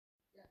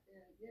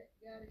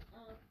got it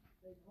out.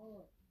 They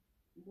hard.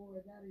 The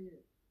boys out of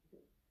here.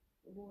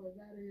 The boys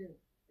out of here.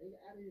 They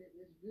out of here.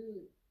 It's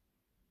good.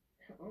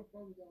 I'm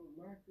focused on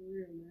my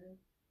career, man.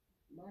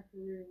 My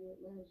career, what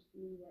matters to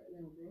me right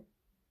now, bro.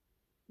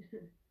 You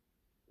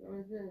know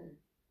what I'm saying?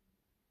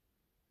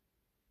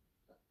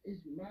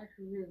 It's my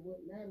career,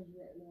 what matters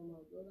right now,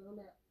 my brother.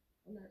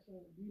 I'm not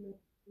trying to be no.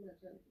 I'm not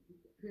trying to be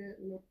compared.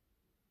 You know,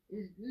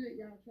 it's good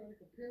y'all trying to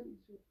compare me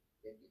to.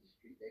 They get the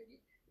street.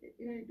 It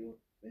ain't doing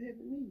no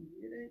head with me.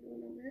 It ain't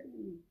doing no head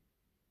with me.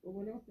 But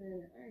when I'm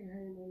saying that, I ain't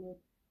hanging on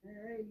no. I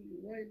ain't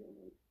even waiting on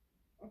no.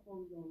 I'm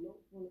focused on no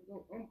from the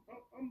go.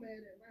 I'm mad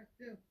at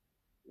myself.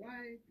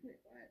 Why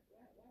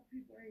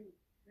people ain't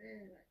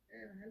saying like,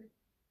 damn, honey,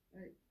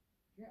 like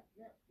drop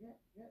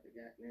the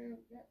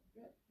goddamn drop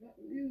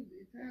the music.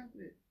 It's time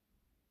for it.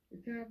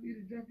 It's time for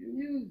you to drop your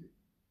music.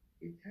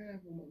 It's time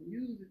for my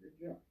music to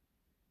drop.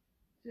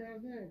 See what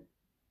I'm saying?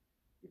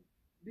 It's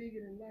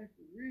bigger than life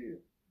for real.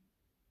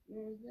 You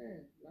know what I'm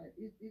saying? Like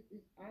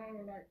it's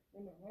all like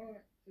from the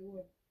heart to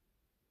what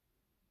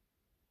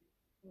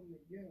from the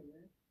together,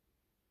 man.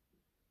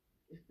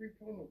 It's free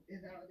promo.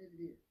 It's all that it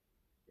is.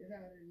 It's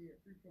all that it is.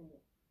 Free promo.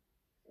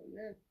 So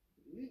now it's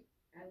lit.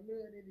 I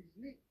love that it's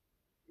lit.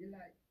 It's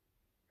like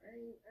I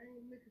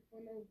ain't looking for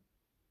no.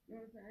 You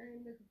know what I'm saying? I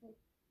ain't looking for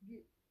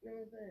get. You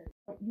know what I'm saying?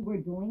 What you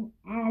were doing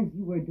as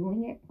you were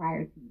doing it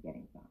prior to you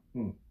getting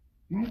signed.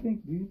 Do you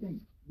think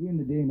we're in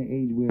the day and the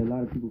age where a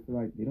lot of people feel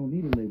like they don't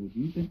need a label? Do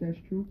you think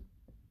that's true?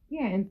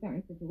 Yeah, in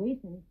certain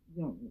situations,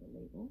 you don't need a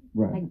label.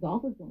 Right. Like,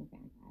 Dolph is doing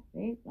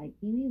fantastic. Like,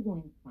 Kiwi's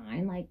doing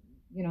fine. Like,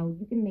 you know,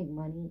 you can make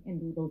money and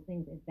do those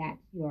things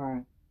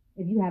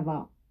if you have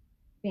a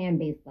fan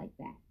base like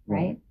that,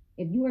 right?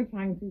 If you are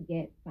trying to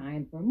get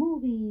signed for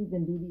movies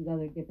and do these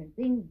other different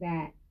things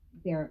that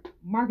they're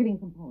marketing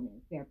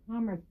components, they're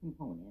commerce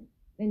components,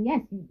 then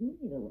yes, you do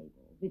need a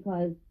label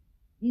because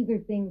these are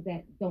things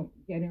that don't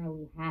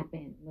generally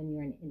happen when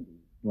you're an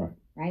indie.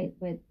 Right?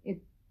 But it's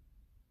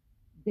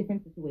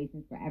different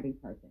situations for every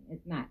person.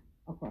 It's not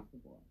across the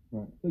board.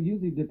 Right. So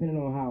usually depending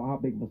on how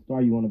big of a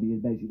star you want to be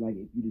is basically like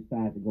if you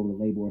decide to go to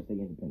label or stay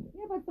independent.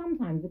 Yeah, but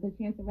sometimes because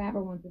Chance the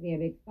Rapper wants to be a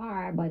big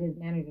star, but his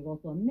manager's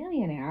also a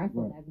millionaire,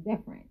 so that's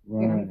different.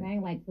 You know what I'm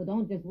saying? Like, so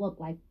don't just look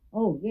like,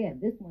 oh yeah,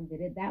 this one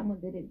did it, that one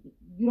did it.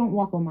 You don't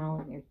walk a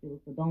mile in their shoes,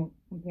 so don't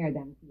compare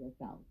them to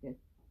yourself. Just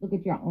look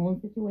at your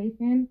own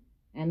situation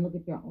and look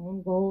at your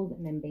own goals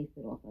and then base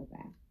it off of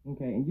that.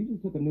 Okay, and you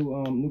just took a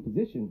new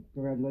position.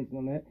 Congratulations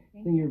on that.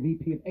 Senior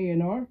VP of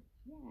A&R.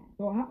 Yeah.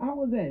 So how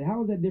was that? How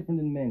was that different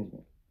than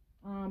management?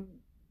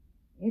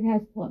 It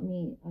has taught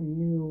me a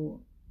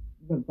new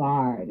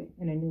regard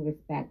and a new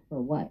respect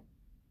for what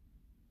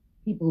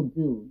people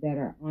do that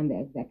are on the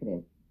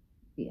executive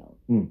field.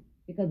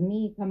 Because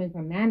me coming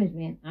from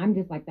management, I'm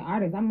just like the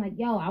artist. I'm like,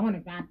 yo, I want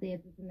to drop this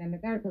and then the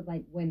third. Because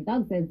like when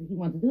Doug says he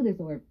wants to do this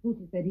or if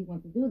Gucci said he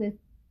wants to do this,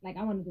 like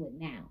I want to do it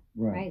now,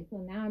 right? So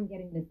now I'm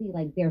getting to see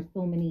like there's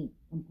so many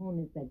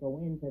components that go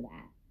into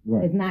that.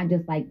 It's not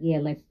just like, yeah,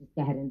 let's just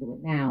go ahead and do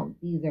it now.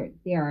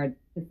 There are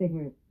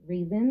specific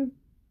reasons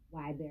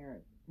why they're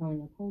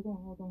telling us, hold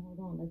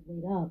on, let's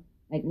wait up.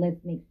 Like,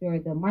 let's make sure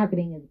the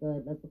marketing is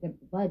good. Let's look at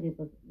the budget.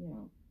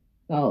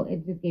 So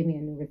it just gave me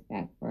a new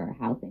respect for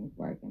how things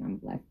work, and I'm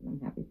blessed and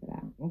I'm happy for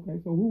that.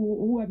 Okay, so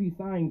who have you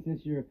signed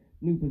since your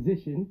new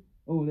position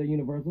over at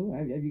Universal?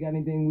 Have you got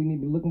anything we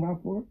need to be looking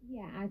out for?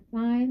 Yeah, I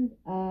signed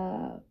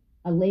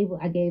a label.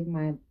 I gave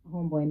my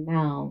homeboy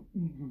Mel,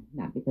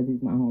 not because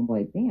he's my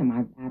homeboy. Damn,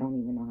 I don't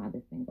even know how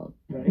this thing goes.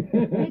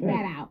 Take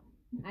that out.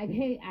 I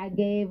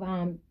gave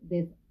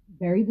this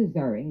very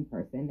deserving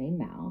person named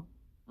Mel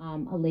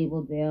a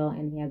label deal,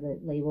 and he has a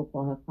label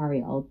called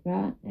Hikari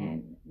Ultra,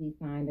 and we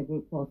signed a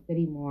group called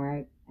City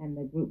Morgue, and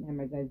the group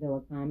members are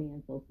Zilla Kami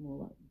and So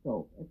Smooth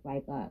Dope. It's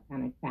like a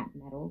kind of trap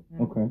metal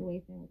kind of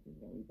situation, which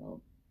is really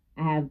dope.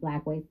 I have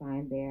Blackway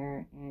signed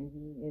there, and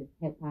he is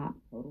hip-hop,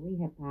 totally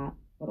hip-hop,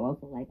 but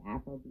also like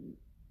Afrobeat.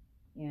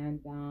 And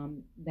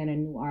then a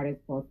new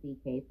artist called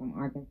CK from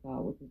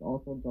Arkansas, which is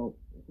also dope,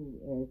 who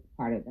is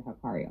part of the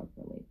Hikari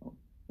Ultra label.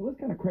 So it's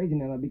kind of crazy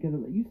now because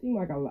you seem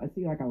like I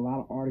see like a lot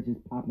of artists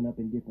just popping up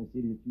in different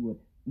cities that you would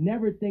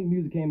never think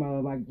music came out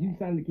of. Like you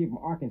signed a kid from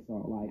Arkansas,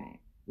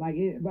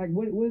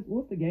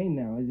 what's the game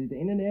now? Is it the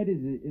internet?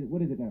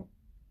 What is it now?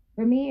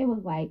 For me, it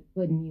was like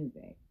good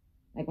music.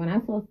 Like when I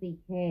saw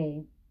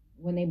CK,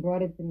 when they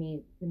brought it to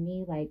me,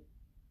 like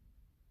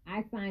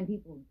I sign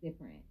people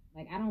different.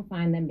 Like I don't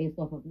sign them based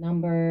off of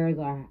numbers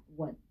or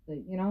what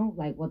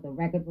what the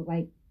records look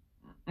like.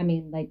 I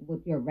mean, like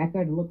what your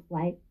record looks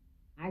like.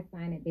 I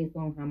sign it based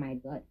on how my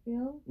gut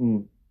feels,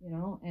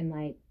 and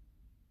like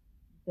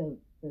the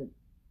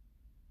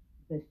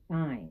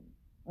shine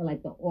or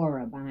like the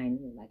aura behind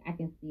you. Like I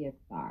can see a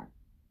star.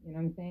 You know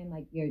what I'm saying?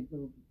 Like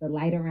the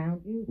light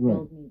around you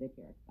shows me that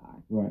you're a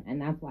star.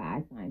 And that's why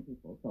I sign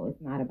people. So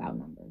it's not about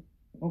numbers.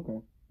 Okay.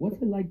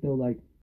 What's it like though? Like